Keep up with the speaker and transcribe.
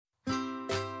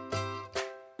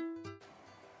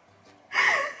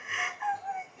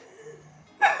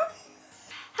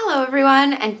Hello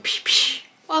everyone, and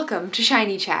welcome to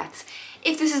Shinee Chats.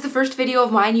 If this is the first video of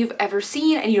mine you've ever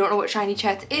seen and you don't know what Shinee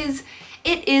Chats is,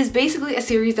 it is basically a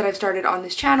series that I've started on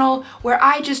this channel where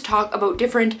I just talk about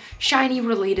different Shinee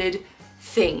related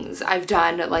things. I've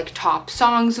done like top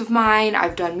songs of mine,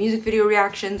 I've done music video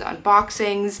reactions,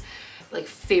 unboxings, like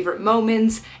favorite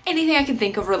moments, anything I can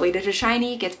think of related to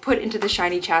Shinee gets put into the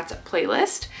Shinee Chats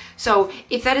playlist. So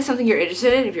if that is something you're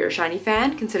interested in, if you're a Shinee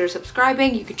fan, consider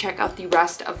subscribing. You can check out the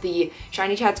rest of the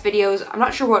Shinee Chats videos. I'm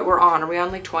not sure what we're on. Are we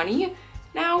on like 20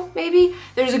 now, maybe?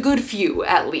 There's a good few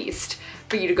at least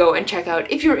for you to go and check out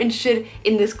if you're interested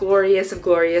in this glorious of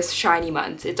glorious Shinee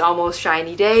months. It's almost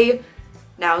Shinee Day.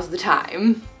 Now's the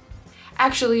time.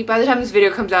 Actually, by the time this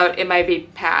video comes out, it might be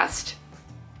past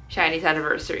Shinee's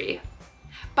anniversary.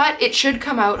 But it should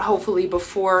come out hopefully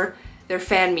before their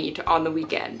fan meet on the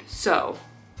weekend. So,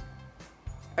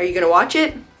 are you gonna watch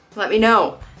it? Let me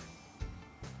know.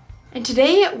 And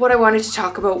today what I wanted to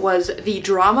talk about was the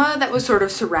drama that was sort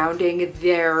of surrounding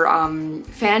their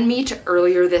fan meet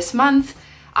earlier this month.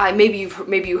 Maybe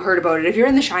you heard about it. If you're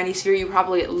in the Shinee sphere, you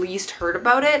probably at least heard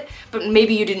about it, but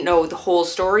maybe you didn't know the whole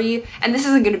story. And this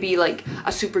isn't gonna be like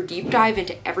a super deep dive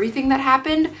into everything that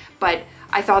happened, but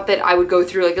I thought that I would go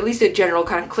through like at least a general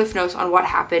kind of cliff notes on what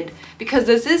happened, because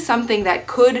this is something that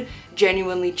could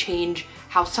genuinely change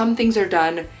how some things are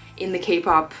done in the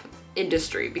K-pop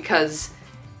industry, because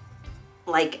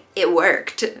like it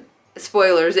worked.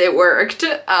 Spoilers, it worked.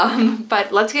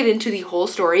 But let's get into the whole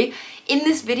story. In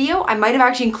this video, I might have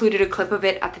actually included a clip of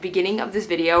it at the beginning of this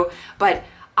video, but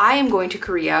I am going to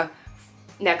Korea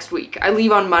next week. I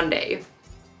leave on Monday,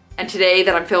 and today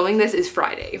that I'm filming this is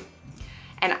Friday.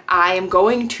 And I am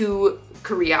going to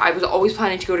Korea. I was always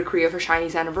planning to go to Korea for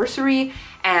Shinee's anniversary,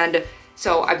 and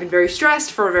so I've been very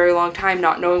stressed for a very long time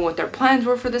not knowing what their plans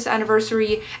were for this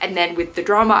anniversary, and then with the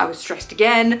drama I was stressed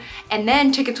again, and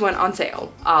then tickets went on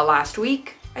sale last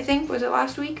week, I think. Was it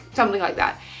last week? Something like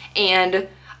that. And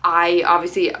I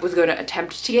obviously was going to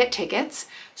attempt to get tickets,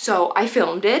 so I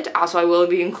filmed it. Also, I will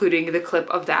be including the clip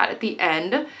of that at the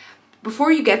end.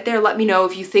 Before you get there, let me know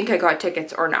if you think I got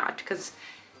tickets or not, because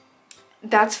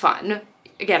that's fun.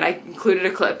 Again, I included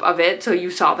a clip of it, so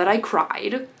you saw that I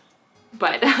cried.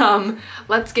 But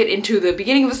let's get into the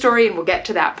beginning of the story and we'll get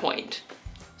to that point.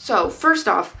 So first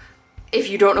off, if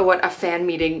you don't know what a fan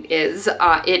meeting is,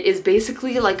 it is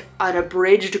basically like an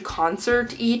abridged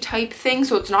concert-y type thing.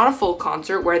 So it's not a full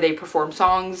concert where they perform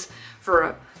songs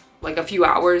for like a few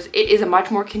hours. It is a much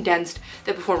more condensed,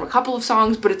 they perform a couple of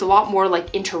songs, but it's a lot more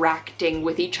like interacting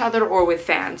with each other or with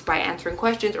fans by answering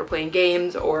questions or playing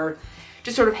games or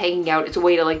just sort of hanging out. It's a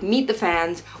way to like meet the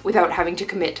fans without having to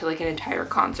commit to like an entire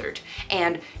concert.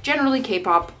 And generally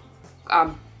K-pop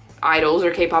idols or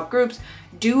K-pop groups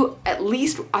do at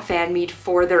least a fan meet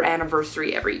for their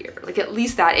anniversary every year. Like at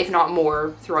least that, if not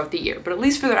more, throughout the year. But at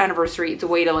least for their anniversary, it's a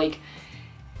way to like,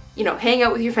 you know, hang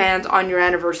out with your fans on your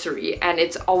anniversary, and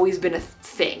it's always been a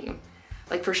thing.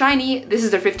 Like for Shinee, this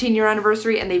is their 15-year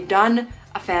anniversary, and they've done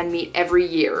a fan meet every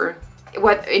year.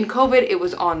 In COVID, it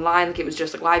was online, like it was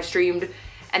just like live streamed,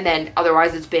 and then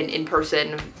otherwise it's been in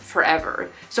person forever.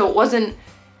 So it wasn't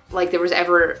like there was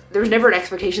never an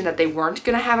expectation that they weren't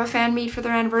gonna have a fan meet for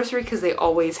their anniversary, because they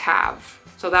always have.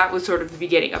 So that was sort of the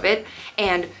beginning of it.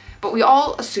 But we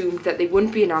all assumed that they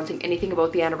wouldn't be announcing anything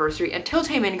about the anniversary until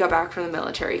Taemin got back from the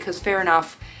military, because fair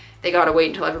enough, they gotta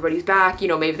wait until everybody's back. You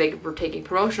know, maybe they were taking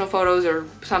promotional photos or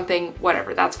something,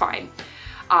 whatever, that's fine.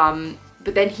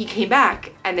 But then he came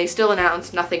back and they still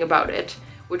announced nothing about it,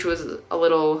 which was a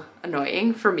little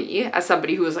annoying for me as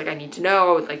somebody who was like, I need to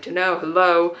know, I would like to know,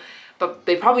 hello. But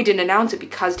they probably didn't announce it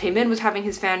because Taemin was having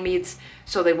his fan meets,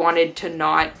 so they wanted to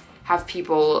not have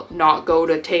people not go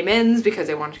to Taemin's because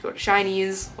they wanted to go to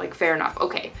Shinee's. Like, fair enough,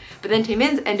 okay. But then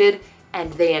Taemin's ended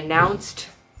and they announced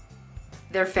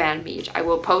their fan meet. I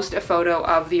will post a photo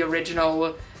of the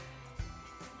original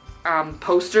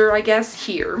poster, I guess,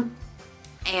 here.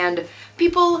 And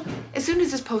people, as soon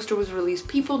as this poster was released,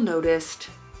 people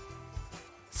noticed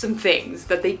some things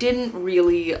that they didn't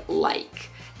really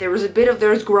like. There was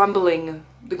grumbling.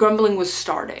 The grumbling was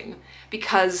starting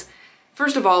because,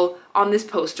 first of all, on this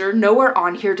poster, nowhere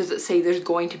on here does it say there's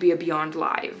going to be a Beyond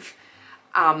Live.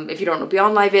 If you don't know what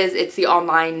Beyond Live is, it's the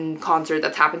online concert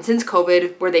that's happened since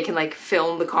COVID where they can like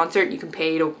film the concert and you can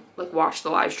pay to like watch the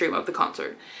live stream of the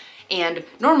concert. And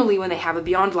normally when they have a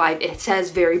Beyond Live, it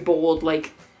says very bold,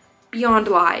 like, Beyond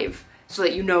Live, so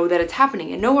that you know that it's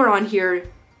happening. And nowhere on here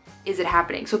is it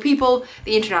happening. So people,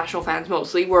 the international fans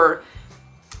mostly, were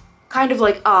kind of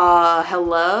like,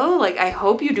 hello? Like, I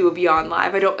hope you do a Beyond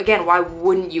Live. Again, why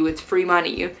wouldn't you? It's free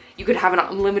money. You could have an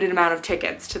unlimited amount of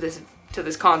tickets to this to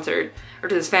this concert or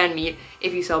to this fan meet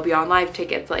if you sell Beyond Live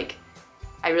tickets. Like,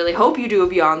 I really hope you do a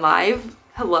Beyond Live.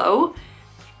 Hello.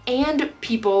 And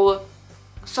people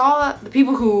saw, the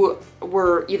people who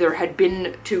were either had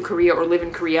been to Korea or live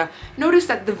in Korea, noticed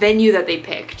that the venue that they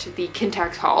picked, the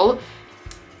Kintax Hall,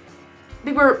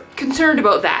 they were concerned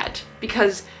about that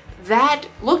because that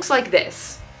looks like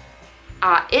this.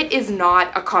 It is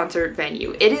not a concert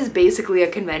venue. It is basically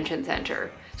a convention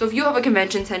center. So if you have a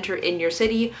convention center in your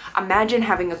city, imagine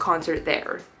having a concert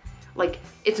there. Like,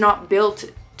 it's not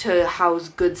built to house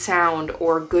good sound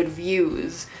or good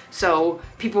views. So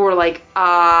people were like,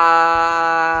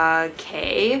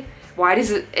 okay, why does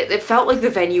it felt like the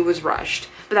venue was rushed,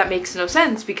 but that makes no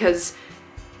sense because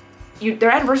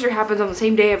their anniversary happens on the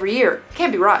same day every year. It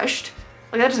can't be rushed.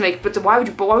 Like, that doesn't make, but why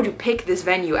would you pick this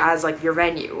venue as like your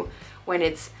venue when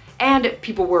it's, and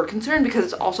people were concerned because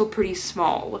it's also pretty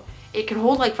small. It can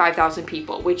hold like 5,000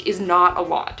 people, which is not a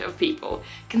lot of people,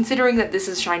 considering that this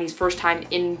is Shinee's first time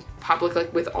in public,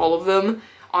 like with all of them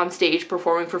on stage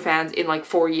performing for fans in like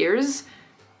 4 years.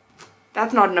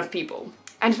 That's not enough people.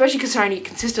 And especially because Shinee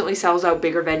consistently sells out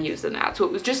bigger venues than that. So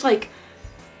it was just like,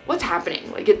 what's happening?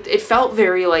 Like, it felt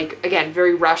very like, again,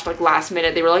 very rushed, like last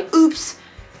minute. They were like, oops,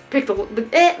 pick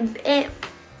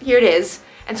here it is.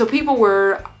 And so people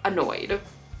were annoyed.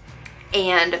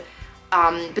 And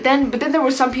but then there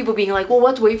were some people being like, well,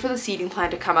 let's wait for the seating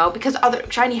plan to come out, because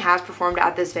Shinee has performed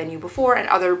at this venue before, and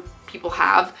other people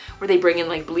have, where they bring in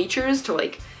like bleachers to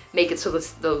like make it so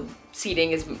the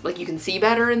seating is like you can see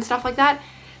better and stuff like that.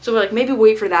 So we're like, maybe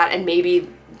wait for that and maybe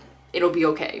it'll be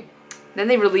okay. Then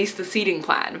they released the seating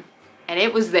plan, and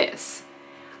it was this.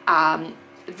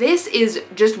 This is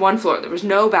just one floor. There was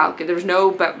no balcony, there was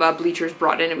no bleachers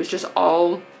brought in. It was just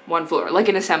all one floor, like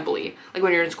an assembly. Like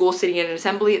when you're in school sitting in an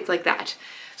assembly, it's like that.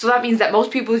 So that means that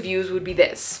most people's views would be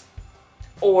this,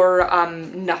 or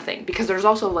nothing, because there's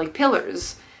also like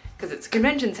pillars, because it's a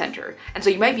convention center. And so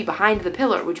you might be behind the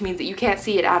pillar, which means that you can't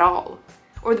see it at all.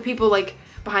 Or the people like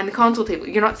behind the console table,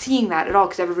 you're not seeing that at all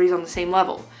because everybody's on the same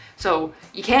level. So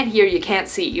you can't hear, you can't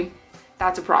see.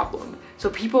 That's a problem.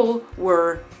 So people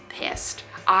were pissed.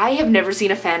 I have never seen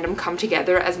a fandom come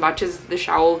together as much as the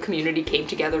Shawl community came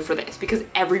together for this, because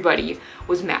everybody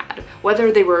was mad.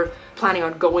 Whether they were planning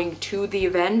on going to the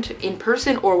event in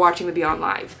person or watching the Beyond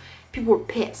Live, people were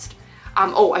pissed.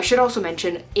 Oh, I should also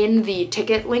mention, in the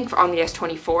ticket link on the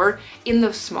S24, in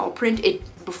the small print,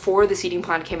 before the seating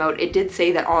plan came out, it did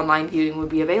say that online viewing would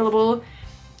be available.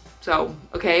 So,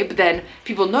 okay, but then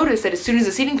people noticed that as soon as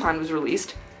the seating plan was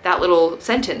released, that little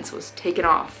sentence was taken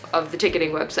off of the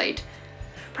ticketing website.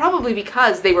 Probably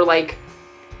because they were like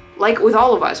with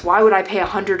all of us, why would I pay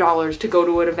 $100 to go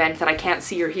to an event that I can't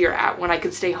see or hear at when I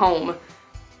could stay home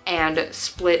and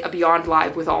split a Beyond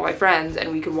Live with all my friends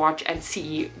and we could watch and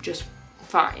see just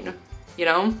fine, you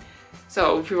know?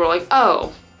 So people were like,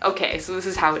 oh, okay, so this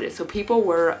is how it is. So people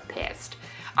were pissed.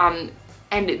 And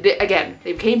again,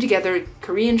 they came together,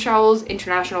 Korean Shawls,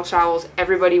 international Shawls,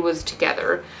 everybody was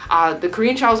together. The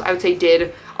Korean Shawls, I would say,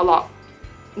 did a lot,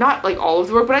 not like all of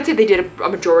the work, but I'd say they did a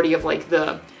majority of like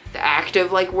the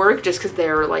active like work, just because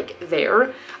they're like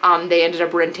there. They ended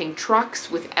up renting trucks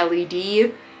with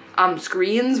LED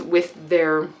screens with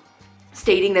their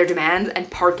stating their demands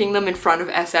and parking them in front of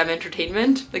SM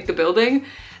Entertainment, like the building.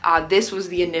 This was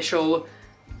the initial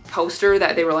poster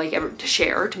that they were like to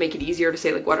share to make it easier to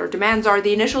say like what our demands are.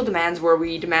 The initial demands were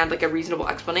we demand like a reasonable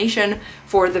explanation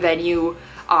for the venue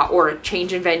or a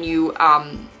change in venue,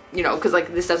 you know, because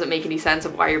like this doesn't make any sense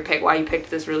of why you picked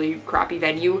this really crappy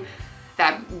venue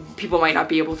that people might not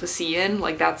be able to see in.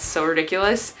 Like, that's so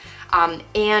ridiculous.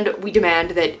 And we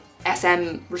demand that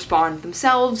SM respond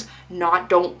themselves,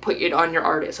 don't put it on your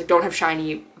artist. Like, don't have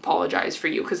Shinee apologize for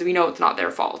you, because we know it's not their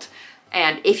fault.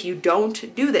 And if you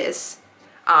don't do this,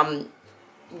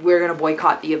 we're gonna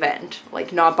boycott the event.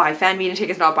 Like, not buy fan meeting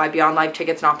tickets, not buy Beyond Live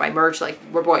tickets, not buy merch, like,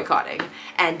 we're boycotting.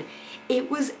 And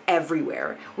it was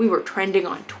everywhere. We were trending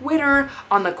on Twitter,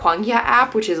 on the Kwangya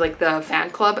app, which is like the fan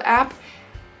club app.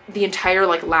 The entire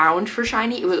like lounge for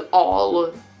Shinee, it was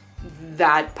all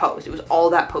that post. It was all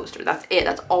that poster. That's it.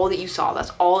 That's all that you saw.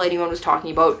 That's all anyone was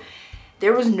talking about.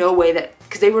 There was no way that,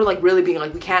 because they were like really being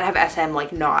like, we can't have SM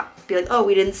like not be like, oh,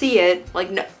 we didn't see it. Like,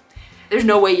 no, there's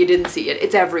no way you didn't see it.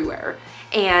 It's everywhere.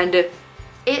 And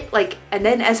it like, and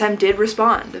then SM did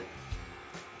respond.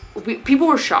 People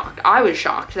were shocked. I was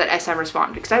shocked that SM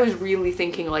responded, because I was really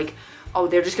thinking like, oh,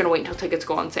 they're just gonna wait until tickets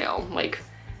go on sale. Like,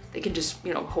 they can just,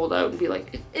 you know, hold out and be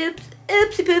like,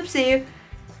 oopsie poopsie.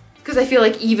 Because I feel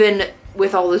like even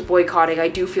with all this boycotting, I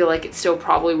do feel like it still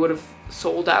probably would have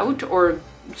sold out or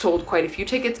sold quite a few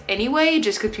tickets anyway,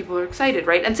 just because people are excited,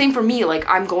 right? And same for me, like,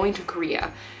 I'm going to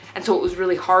Korea. And so it was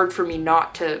really hard for me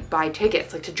not to buy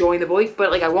tickets, like to join the boy,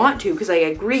 but like I want to because I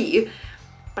agree,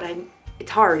 but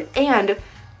it's hard. And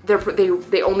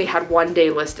they only had one day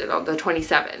listed on the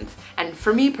 27th. And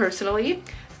for me personally,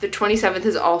 the 27th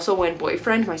is also when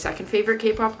Boyfriend, my second favorite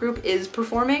K-pop group, is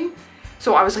performing.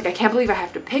 So I was like, I can't believe I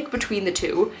have to pick between the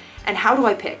two. And how do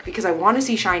I pick? Because I want to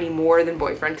see Shinee more than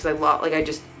Boyfriend because I love, like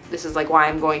this is like why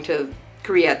I'm going to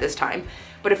Korea at this time.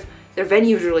 But if their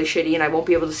venue's really shitty and I won't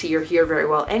be able to see or hear very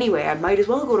well anyway, I might as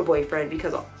well go to Boyfriend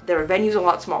because their venue's a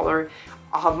lot smaller.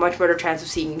 I'll have a much better chance of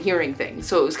seeing and hearing things.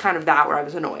 So it was kind of that where I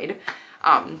was annoyed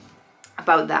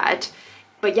about that.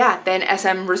 But yeah, then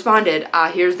SM responded.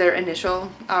 Here's their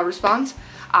initial response.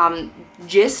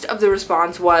 Gist of the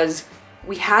response was,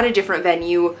 we had a different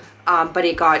venue, but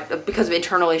it got, because of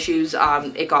internal issues,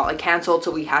 it got like canceled,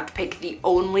 so we had to pick the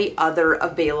only other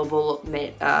available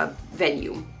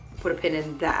venue. Put a pin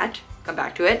in that, come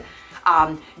back to it.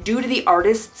 Due to the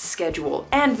artist's schedule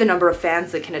and the number of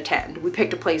fans that can attend, we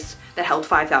picked a place that held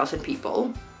 5,000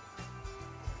 people.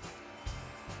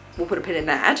 We'll put a pin in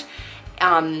that.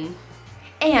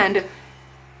 And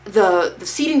the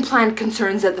seating plan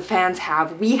concerns that the fans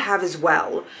have, we have as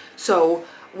well. So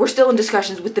we're still in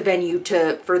discussions with the venue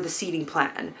for the seating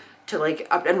plan to like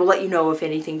and we'll let you know if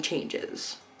anything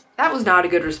changes. That was not a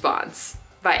good response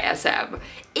by SM.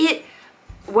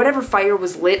 Whatever fire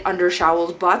was lit under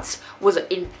Shaol's butts was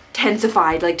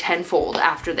intensified like tenfold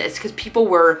after this because people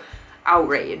were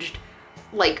outraged.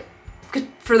 Like,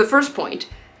 for the first point,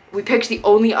 we picked the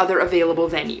only other available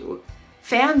venue.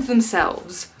 Fans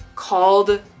themselves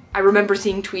called, I remember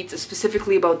seeing tweets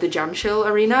specifically about the Jamshil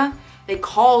Arena. They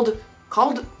called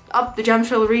up the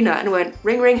Jamshil Arena and went,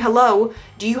 ring ring, hello,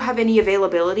 do you have any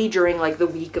availability during like the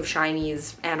week of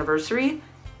Shinee's anniversary?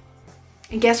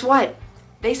 And guess what?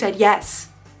 They said yes.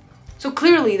 So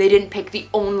clearly they didn't pick the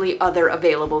only other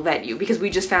available venue because we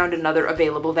just found another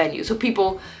available venue. So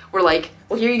people were like,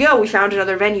 well, here you go, we found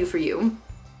another venue for you.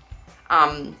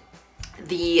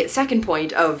 The second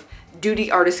point of due to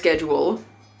the artist schedule,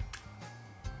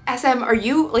 SM, are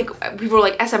you, like, people were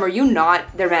like, SM, are you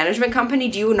not their management company?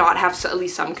 Do you not have at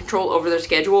least some control over their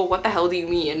schedule? What the hell do you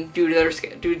mean due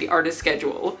to the artist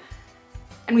schedule?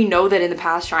 And we know that in the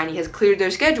past, Shinee has cleared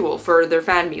their schedule for their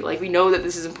fan meet. Like, we know that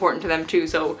this is important to them too,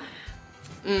 so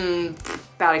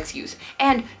bad excuse.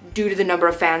 And due to the number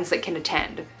of fans that can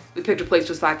attend, we picked a place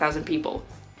with 5,000 people.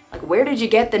 Like, where did you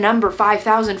get the number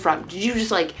 5,000 from? Did you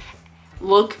just like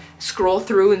scroll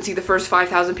through and see the first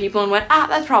 5,000 people and went,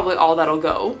 that's probably all that'll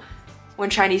go? When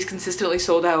Shinee's consistently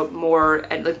sold out more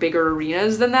at like bigger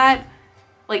arenas than that?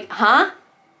 Like, huh?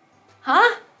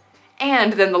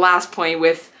 And then the last point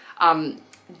with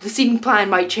the seating plan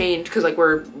might change because like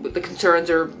the concerns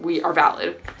are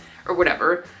valid or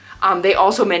whatever. They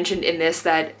also mentioned in this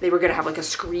that they were gonna have like a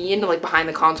screen like behind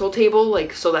the console table,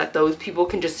 like so that those people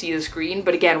can just see the screen.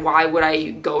 But again, why would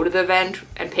I go to the event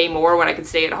and pay more when I could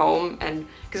stay at home? And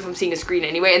because I'm seeing a screen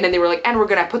anyway. And then they were like, and we're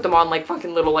gonna put them on like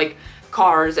fucking little like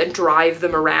cars and drive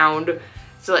them around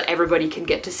so that everybody can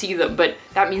get to see them. But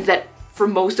that means that for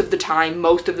most of the time,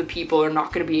 most of the people are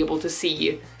not gonna be able to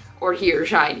see or hear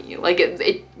Shinee.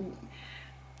 Like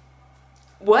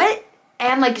what?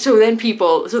 And like, so then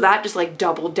so that just like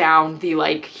doubled down the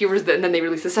like, and then they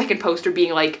released the second poster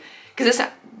being like, because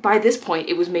by this point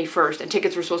it was May 1st and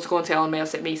tickets were supposed to go on sale on May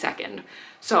 2nd.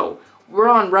 So we're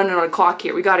running on a clock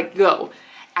here, we gotta go.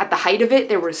 At the height of it,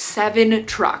 there were 7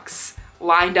 trucks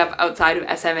lined up outside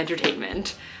of SM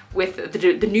Entertainment with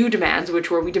the new demands, which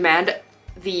were, we demand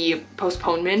the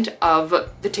postponement of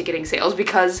the ticketing sales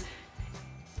because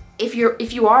if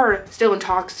you are still in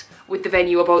talks with the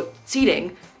venue about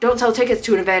seating, don't sell tickets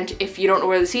to an event if you don't know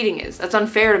where the seating is. That's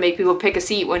unfair to make people pick a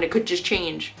seat when it could just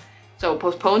change. So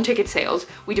postpone ticket sales.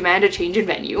 We demand a change in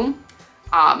venue.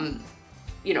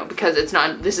 You know, because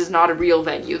this is not a real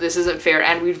venue. This isn't fair.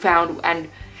 And we found, and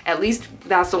at least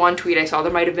that's the one tweet I saw.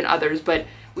 There might have been others, but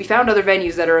we found other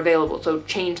venues that are available. So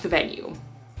change the venue.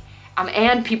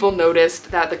 And people noticed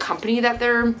that the company that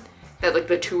like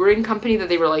the touring company that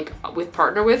they were like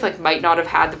partner with, like might not have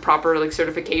had the proper like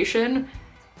certification.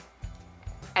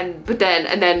 And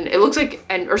then it looks like,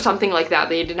 or something like that,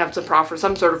 they didn't have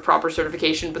some sort of proper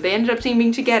certification, but they ended up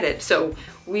seeming to get it. So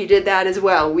we did that as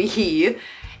well,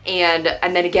 and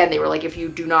then again, they were like, if you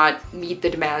do not meet the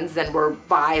demands, then we're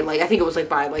by like, I think it was like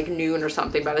by like noon or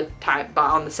something, on the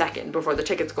 2nd, before the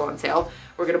tickets go on sale,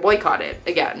 we're gonna boycott it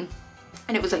again.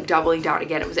 And it was like doubling down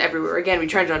again. It was everywhere again. We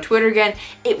tried it on Twitter again.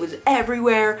 It was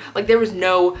everywhere. Like there was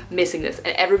no missing this,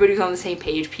 and everybody was on the same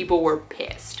page. People were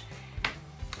pissed.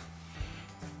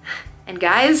 And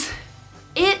guys,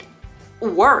 it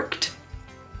worked.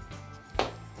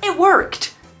 It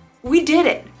worked. We did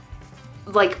it.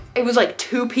 like, it was like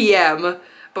 2 p.m.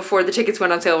 before the tickets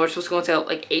went on sale. We're supposed to go on sale at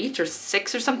like 8 or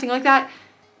 6 or something like that.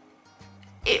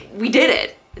 We did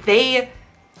it. They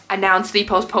announced the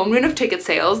postponement of ticket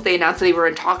sales. They announced that they were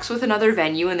in talks with another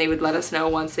venue and they would let us know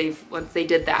once they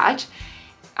did that.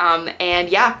 And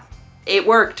yeah, it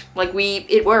worked. Like,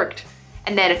 it worked.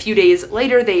 And then a few days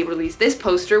later, they released this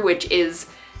poster, which is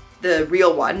the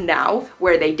real one now,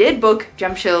 where they did book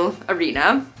Jamshil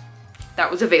Arena. That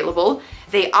was available.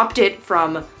 They upped it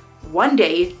from 1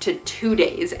 day to 2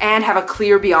 days and have a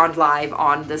Clear Beyond Live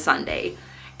on the Sunday.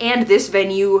 And this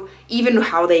venue, even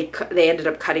how they ended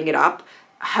up cutting it up,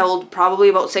 held probably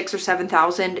about 6,000 or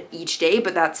 7,000 each day,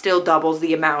 but that still doubles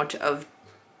the amount of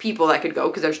people that could go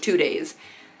because there's 2 days.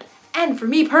 And for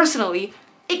me personally,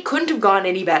 it couldn't have gone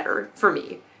any better for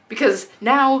me, because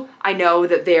now I know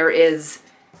that there is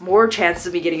more chances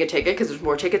of me getting a ticket because there's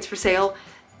more tickets for sale.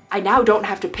 I now don't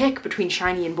have to pick between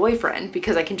Shinee and Boyfriend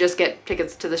because I can just get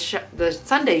tickets to the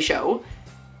Sunday show.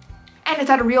 And it's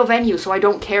at a real venue, so I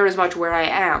don't care as much where I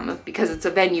am because it's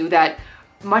a venue that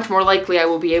much more likely I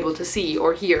will be able to see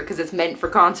or hear because it's meant for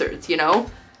concerts, you know?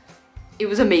 It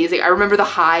was amazing. I remember the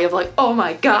high of like, oh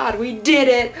my God, we did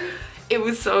it. It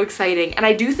was so exciting. And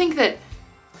I do think that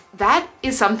that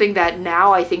is something that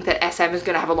now I think that SM is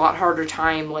gonna have a lot harder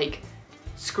time like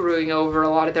screwing over a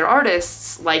lot of their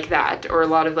artists like that, or a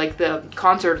lot of like the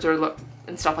concerts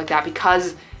and stuff like that,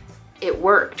 because it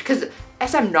worked. Because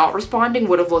SM not responding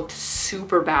would have looked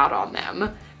super bad on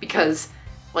them, because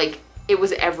like it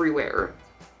was everywhere.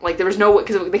 Like there was no,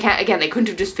 because they couldn't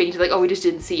have just fainted like, oh, we just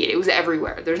didn't see it. It was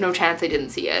everywhere. There's no chance they didn't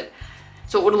see it.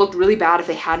 So it would have looked really bad if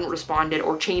they hadn't responded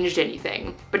or changed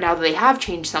anything. But now that they have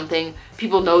changed something,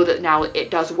 people know that now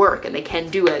it does work and they can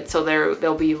do it, so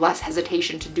there'll be less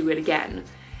hesitation to do it again.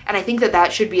 And I think that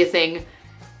that should be a thing.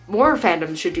 More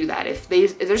fandoms should do that. If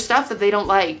there's stuff that they don't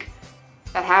like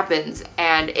that happens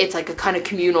and it's like a kind of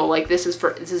communal, like this is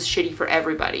shitty for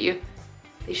everybody,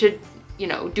 they should, you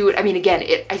know, do it. I mean, again,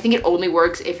 I think it only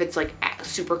works if it's like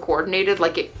super coordinated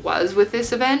like it was with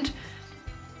this event.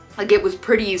 Like it was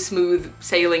pretty smooth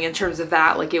sailing in terms of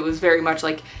that. Like it was very much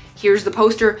like, here's the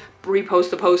poster, repost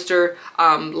the poster,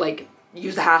 like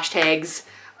use the hashtags,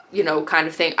 you know, kind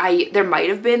of thing. There might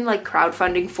have been like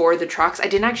crowdfunding for the trucks. I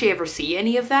didn't actually ever see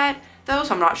any of that though,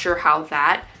 so I'm not sure how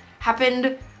that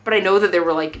happened. But I know that there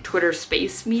were like Twitter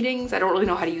space meetings. I don't really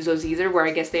know how to use those either, where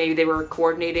I guess they were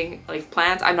coordinating like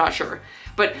plans. I'm not sure.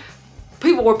 But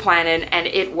people were planning and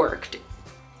it worked.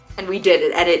 And we did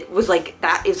it. And it was like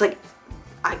that. It was like,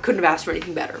 I couldn't have asked for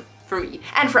anything better for me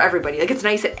and for everybody. Like it's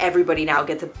nice that everybody now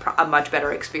gets a much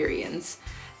better experience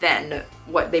than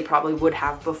what they probably would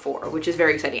have before, which is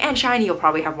very exciting. And Shinee will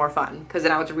probably have more fun because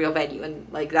now it's a real venue and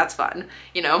like that's fun,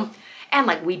 you know? And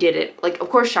like we did it. Like of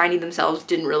course Shinee themselves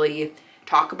didn't really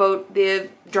talk about the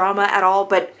drama at all,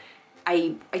 but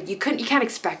you can't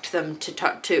expect them to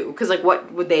talk too, because like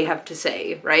what would they have to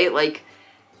say, right? Like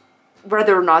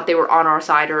whether or not they were on our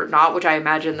side or not, which I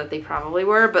imagine that they probably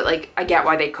were, but like I get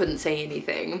why they couldn't say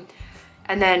anything.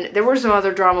 And then there was some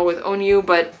other drama with Onyu,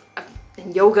 but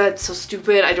in yoga it's so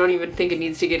stupid, I don't even think it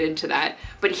needs to get into that.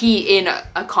 But he, in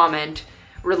a comment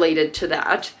related to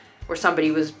that, where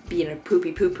somebody was being a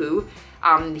poopy poo-poo,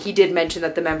 he did mention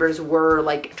that the members were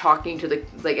like talking to the,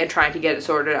 like, and trying to get it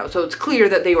sorted out. So it's clear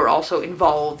that they were also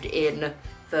involved in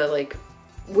the, like,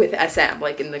 with SM,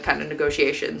 like in the kind of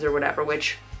negotiations or whatever,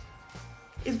 which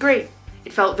is great.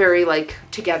 It felt very like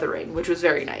togethering, which was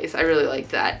very nice. I really liked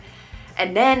that.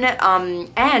 And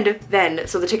then,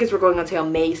 so the tickets were going on sale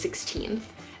May 16th.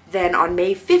 Then on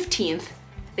May 15th,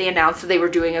 they announced that they were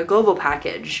doing a global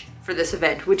package for this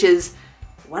event, which is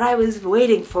what I was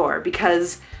waiting for,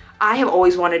 because I have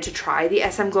always wanted to try the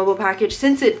SM global package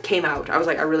since it came out. I was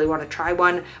like, I really want to try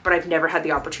one, but I've never had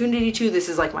the opportunity to. This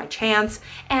is like my chance.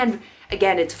 And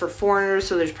again, it's for foreigners,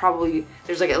 so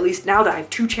there's like at least now that I have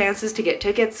 2 chances to get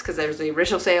tickets, because there's the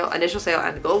initial sale and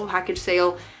the global package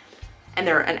sale, and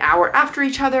they're an hour after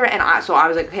each other. And so I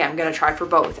was like, okay, I'm gonna try for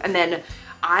both. And then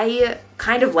I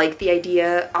kind of like the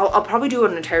idea. I'll probably do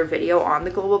an entire video on the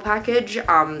global package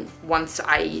once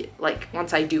I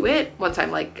do it, once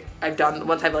I'm like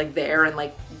there and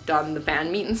like done the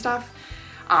fan meet and stuff,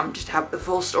 just to have the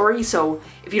full story. So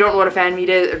if you don't know what a fan meet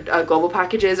is, a global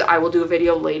package is, I will do a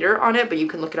video later on it, but you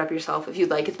can look it up yourself if you'd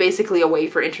like. It's basically a way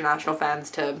for international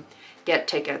fans to get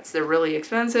tickets. They're really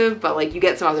expensive, but like you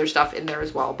get some other stuff in there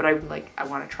as well. But I'm like, I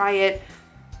want to try it.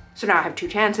 So now I have 2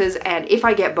 chances, and if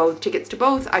I get both tickets to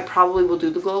both, I probably will do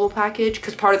the global package,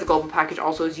 because part of the global package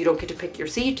also is you don't get to pick your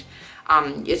seat.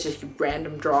 It's just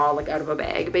random draw, like out of a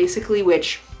bag, basically,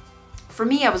 which for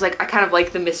me, I was like, I kind of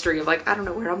like the mystery of like, I don't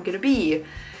know where I'm gonna be.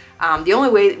 The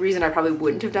only reason I probably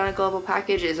wouldn't have done a global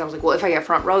package is I was like, well, if I get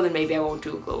front row, then maybe I won't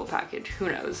do a global package. Who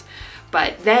knows?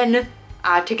 But then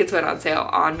tickets went on sale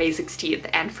on May 16th.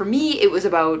 And for me, it was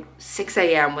about 6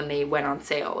 a.m. when they went on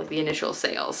sale, like the initial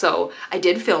sale. So I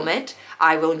did film it.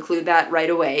 I will include that right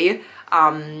away.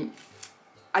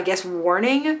 I guess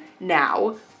warning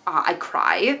now, I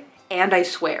cry and I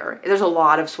swear. There's a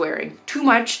lot of swearing. Too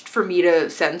much for me to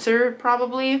censor,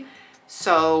 probably.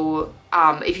 So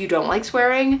if you don't like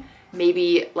swearing,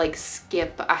 maybe like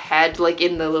skip ahead, like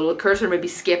in the little cursor, maybe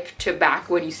skip to back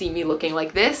when you see me looking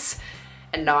like this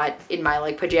and not in my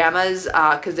like pajamas,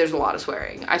 because there's a lot of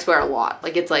swearing. I swear a lot,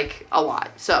 like it's like a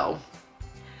lot. So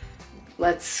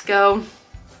let's go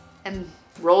and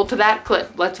roll to that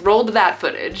clip. Let's roll to that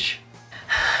footage.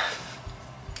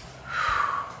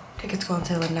 Tickets go on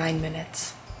sale in 9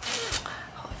 minutes.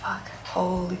 Holy fuck,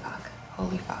 holy fuck,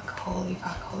 holy fuck, holy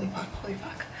fuck, holy fuck, holy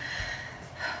fuck.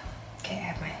 Okay, I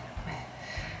have my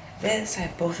this, I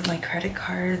have both of my credit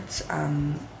cards,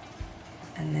 and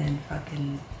then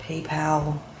fucking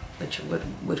PayPal, which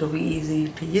will be easy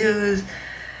to use.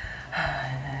 All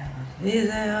I need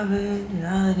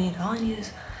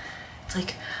is, it's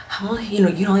like, you know,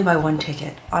 you can only buy one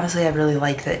ticket. Honestly, I really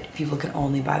like that people can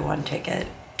only buy one ticket,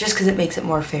 just because it makes it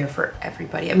more fair for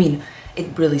everybody. I mean,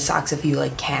 it really sucks if you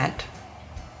like can't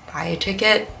buy a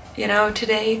ticket, you know,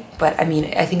 today. But I mean,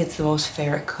 I think it's the most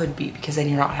fair it could be, because then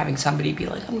you're not having somebody be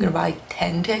like, I'm gonna buy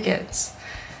 10 tickets.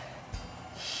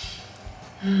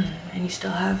 And you still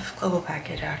have global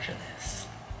package after this.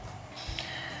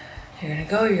 You're gonna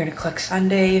go, you're gonna click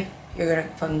Sunday, you're gonna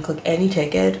fucking click any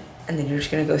ticket, and then you're just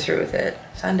gonna go through with it.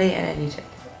 Sunday and any ticket.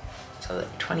 So the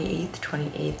 28th,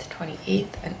 28th,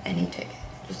 28th, and any ticket.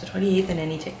 Just the 28th and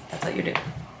any ticket. That's what you're doing.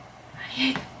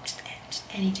 28th, just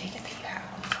any ticket that you have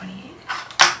on the 28th.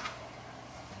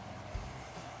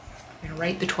 I'm gonna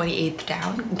write the 28th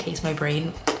down in case my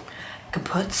brain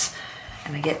kaputs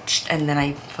and and then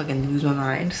I fucking lose my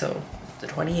mind. So the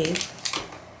 28th.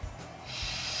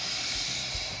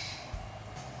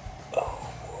 Oh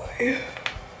boy.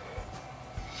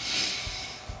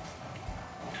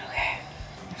 Okay,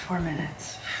 4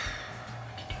 minutes.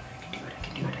 I can do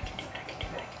it.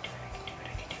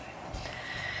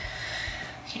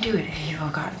 You can do it if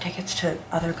you've gotten tickets to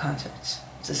other concerts.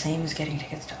 It's the same as getting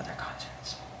tickets to other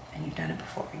concerts. And you've done it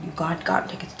before. You've gotten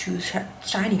tickets to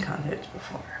Shinee concerts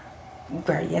before.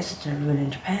 Right, yes, it's never been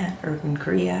in Japan or in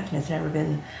Korea, and it's never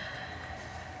been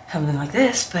something like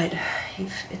this, but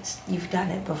you've done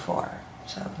it before.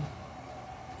 So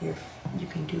you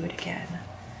can do it again.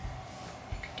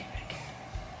 You can do it again.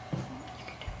 You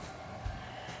can do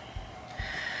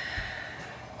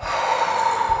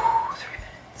it. 3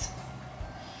 minutes.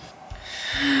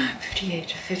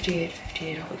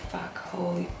 58, holy fuck,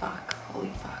 holy fuck, holy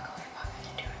fuck, holy fuck, I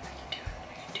can do it, I can do it,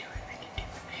 I can do it, I can do it.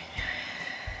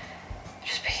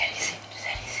 Just pick any seat, it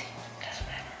doesn't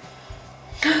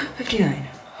matter. 59,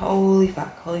 holy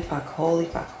fuck, holy fuck, holy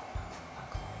fuck.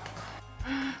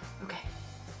 Okay.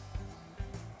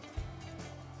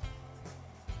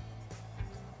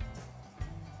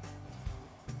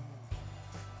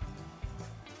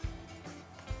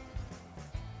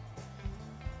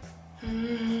 I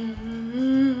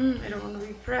don't want to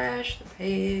refresh the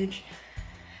page.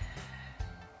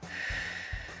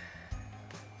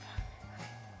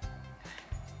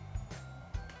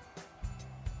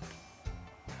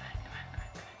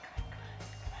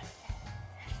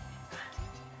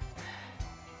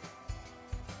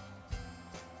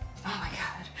 Oh my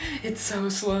god, it's so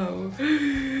slow.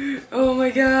 Oh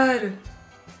my god.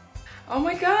 Oh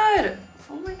my god.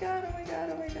 Oh my god, oh my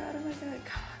god, oh my god, oh my god.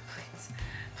 Come on, please,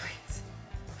 please,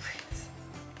 please.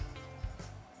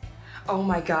 Oh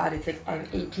my god, it's like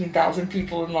 18,000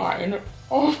 people in line.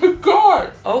 Oh my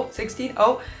god. Oh, 16,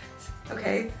 oh,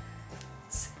 okay.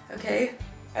 Okay.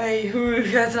 Hey,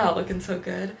 that's not looking so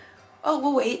good. Oh,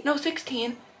 well wait, no,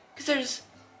 16. Because there's,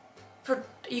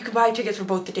 you can buy tickets for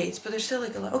both the dates, but there's still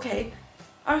like a lot. Okay.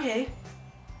 Okay.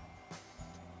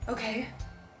 Okay.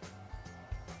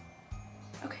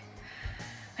 Okay.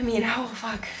 I mean, oh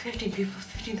fuck,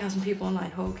 15,000 people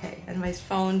online. Oh, okay. And my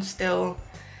phone still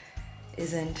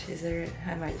isn't, is there,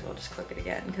 I might as well just click it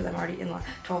again because I'm already in line.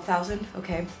 12,000,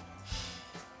 okay.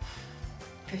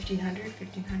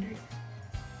 1,500,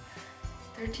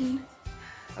 13.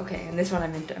 Okay, and this one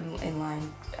I'm in line,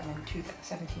 I'm in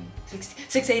 17, 16,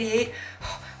 688.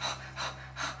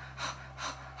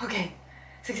 Okay,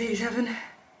 687,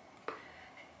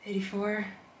 84.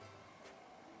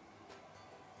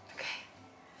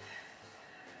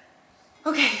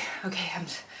 Okay, I'm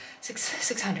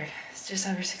 600, it's just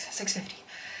under 650,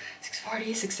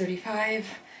 640, 635,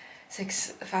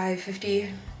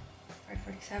 550,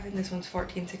 5:47. This one's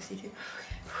 14:62.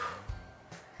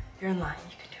 You're in line.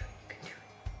 You can do it. You can do it.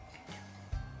 You can do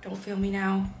it. Don't fail me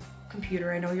now,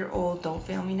 computer. I know you're old. Don't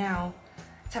fail me now.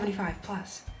 75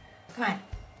 plus. Come on.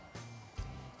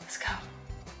 Let's go.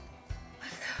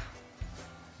 Let's go.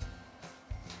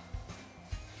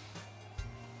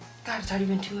 God, it's already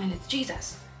been 2 minutes.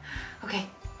 Jesus. Okay.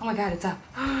 Oh my God, it's up.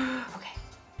 Okay.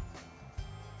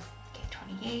 Okay,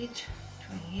 28.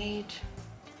 28.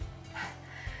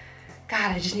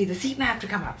 God, I just need the seat map to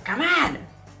come up. Come on.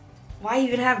 Why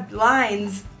even have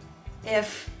lines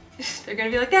if they're gonna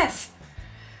be like this?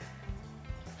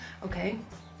 Okay.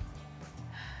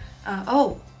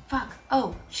 Oh, fuck.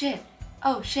 Oh, shit.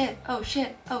 Oh, shit. Oh,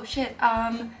 shit. Oh, shit.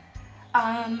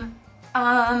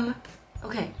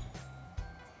 Okay.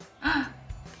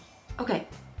 Okay.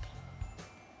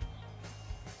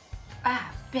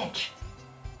 Ah, bitch.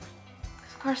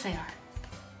 Of course they are.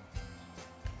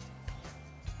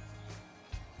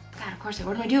 God, of course they are.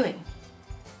 What am I doing?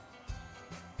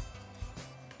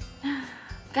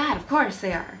 God, of course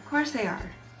they are. Of course they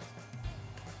are.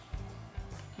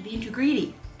 I'm being too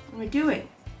greedy. What am I doing?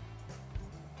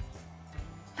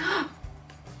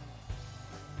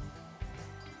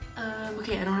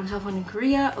 Okay, I don't have a cell phone in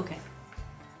Korea. Okay.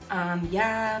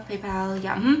 Yeah, PayPal,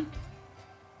 yeah,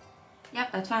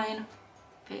 Yep, that's fine.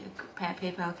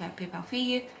 PayPal, PayPal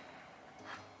fee.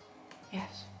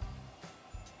 Yes.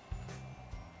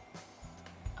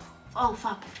 Oh,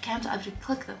 fuck, I have to cancel, I have to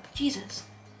click the, Jesus.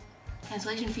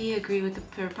 Cancellation fee, agree with the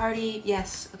third party.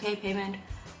 Yes, okay, payment.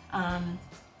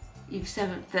 You've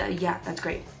seven, yeah, that's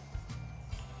great.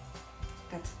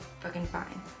 That's fucking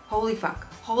fine. Holy fuck,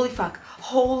 holy fuck,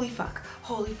 holy fuck,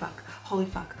 holy fuck, holy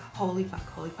fuck, holy fuck,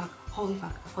 holy fuck, holy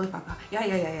fuck, holy fuck.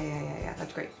 Yeah,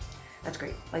 that's great. That's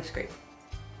great, life's great.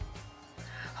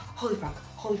 Holy fuck,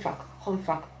 holy fuck, holy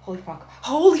fuck, holy fuck,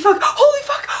 holy fuck, holy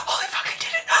fuck, holy fuck, I did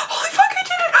it! Holy fuck, I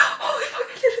did it! Holy fuck,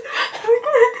 I did it!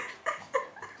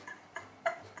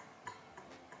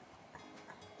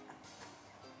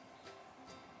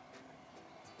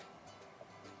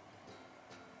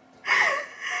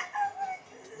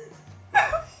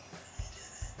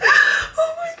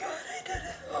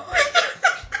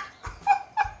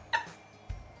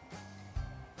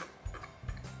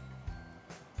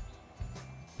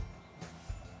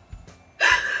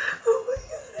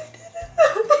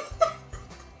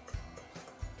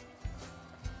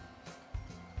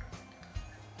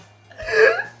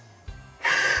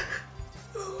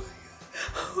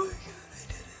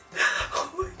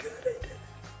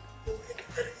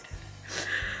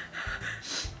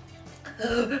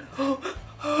 Oh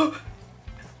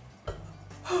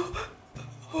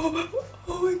my God.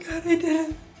 Oh my God, I did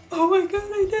it. Oh my God,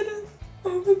 I did it.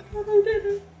 Oh my God, I did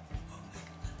it.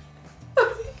 Oh my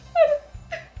God.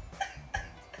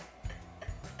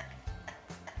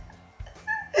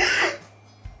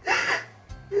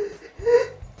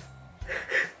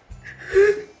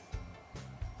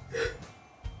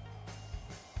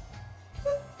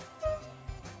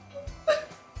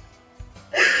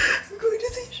 I'm going to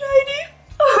see Shinee.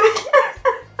 Oh my God.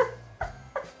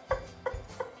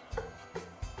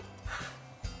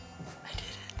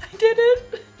 I did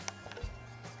it.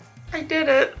 I did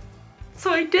it.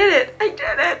 So I did it. I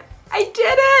did it. I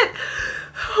did it.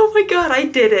 Oh my God, I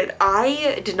did it.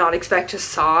 I did not expect to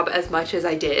sob as much as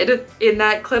I did in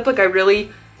that clip. Like I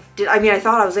really did. I mean, I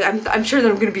thought I was like, I'm sure that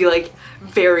I'm gonna be like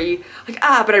very like,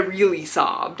 but I really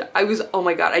sobbed. I was, oh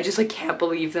my God, I just like can't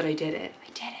believe that I did it. I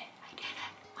did it. I did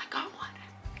it. I got one.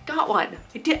 I got one.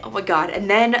 I did. Oh my God. And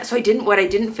then, so what I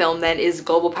didn't film then is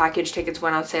global package tickets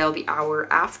went on sale the hour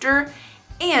after.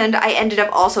 And I ended up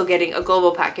also getting a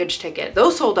global package ticket.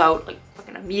 Those sold out like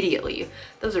fucking immediately.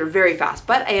 Those are very fast,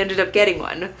 but I ended up getting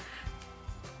one.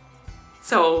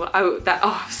 So I'm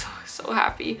so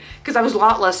happy. Because I was a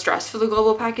lot less stressed for the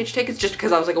global package tickets just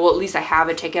because I was like, well, at least I have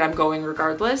a ticket, I'm going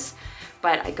regardless.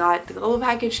 But I got the global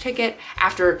package ticket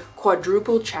after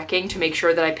quadruple checking to make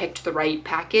sure that I picked the right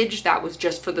package that was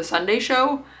just for the Sunday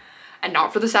show and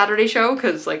not for the Saturday show.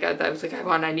 Cause like I was like,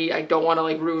 I don't want to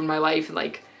like ruin my life and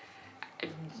like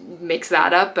mix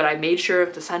that up, but I made sure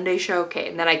of the Sunday show. Okay,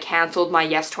 and then I canceled my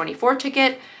Yes 24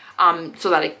 ticket so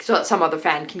that some other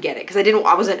fan can get it because I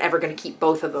wasn't ever gonna keep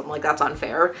both of them. Like that's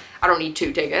unfair. I don't need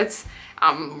 2 tickets.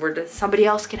 Somebody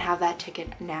else can have that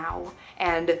ticket now,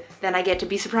 and then I get to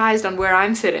be surprised on where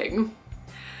I'm sitting.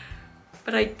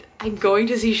 But I'm going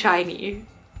to see Shinee.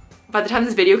 By the time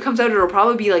this video comes out, it'll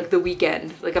probably be like the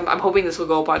weekend. Like I'm hoping this will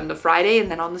go up on the Friday, and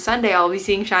then on the Sunday I'll be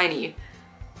seeing Shinee.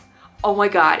 Oh my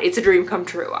God, it's a dream come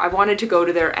true. I wanted to go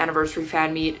to their anniversary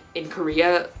fan meet in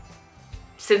Korea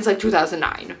since like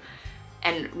 2009.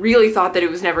 and really thought that it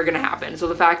was never gonna happen. So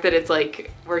the fact that it's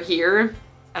like, we're here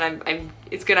and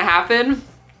it's gonna happen,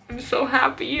 I'm so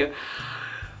happy.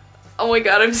 Oh my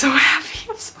God, I'm so happy.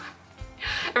 I'm so happy.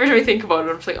 Every time I think about it,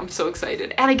 I'm just like, I'm so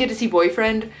excited. And I get to see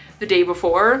Boyfriend the day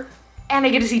before, and I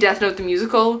get to see Death Note the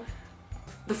musical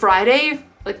the Friday,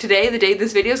 like today, the day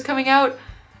this video is coming out.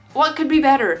 What could be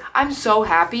better? I'm so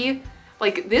happy.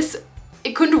 Like this,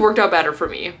 it couldn't have worked out better for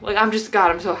me. Like I'm just,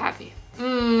 God, I'm so happy.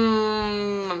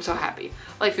 I'm so happy.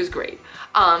 Life is great.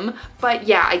 But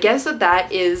yeah, I guess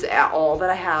that is all that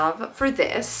I have for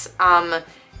this.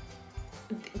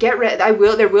 Get ready. I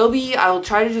will do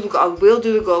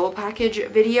the global package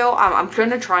video. I'm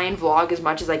gonna try and vlog as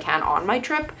much as I can on my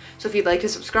trip. So if you'd like to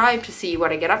subscribe to see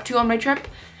what I get up to on my trip,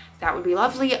 that would be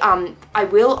lovely.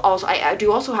 I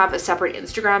do also have a separate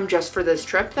Instagram just for this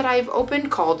trip that I've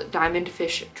opened called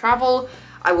Diamondfishart.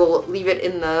 I will leave it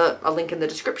in a link in the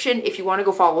description if you want to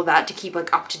go follow that to keep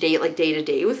like up to date, like day to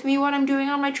day with me what I'm doing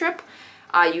on my trip.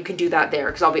 You can do that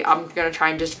there because I'm gonna try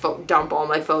and just dump all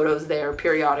my photos there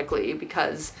periodically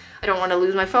because I don't want to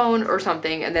lose my phone or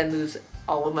something and then lose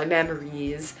all of my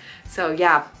memories. So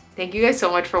yeah, thank you guys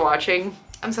so much for watching.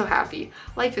 I'm so happy.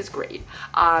 Life is great.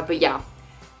 But yeah,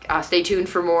 stay tuned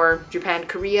for more Japan,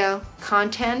 Korea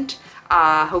content.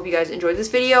 Hope you guys enjoyed this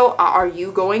video. Are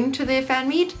you going to the fan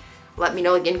meet? Let me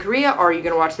know, like in Korea, or are you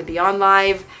gonna watch the Beyond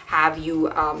Live? Have you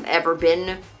ever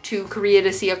been to Korea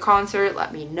to see a concert?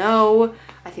 Let me know.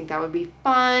 I think that would be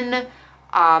fun.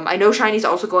 I know Shinee's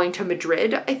also going to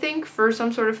Madrid, I think, for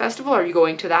some sort of festival. Are you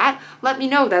going to that? Let me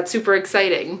know, that's super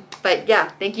exciting. But yeah,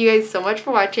 thank you guys so much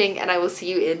for watching, and I will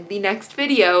see you in the next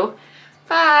video.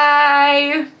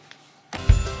 Bye!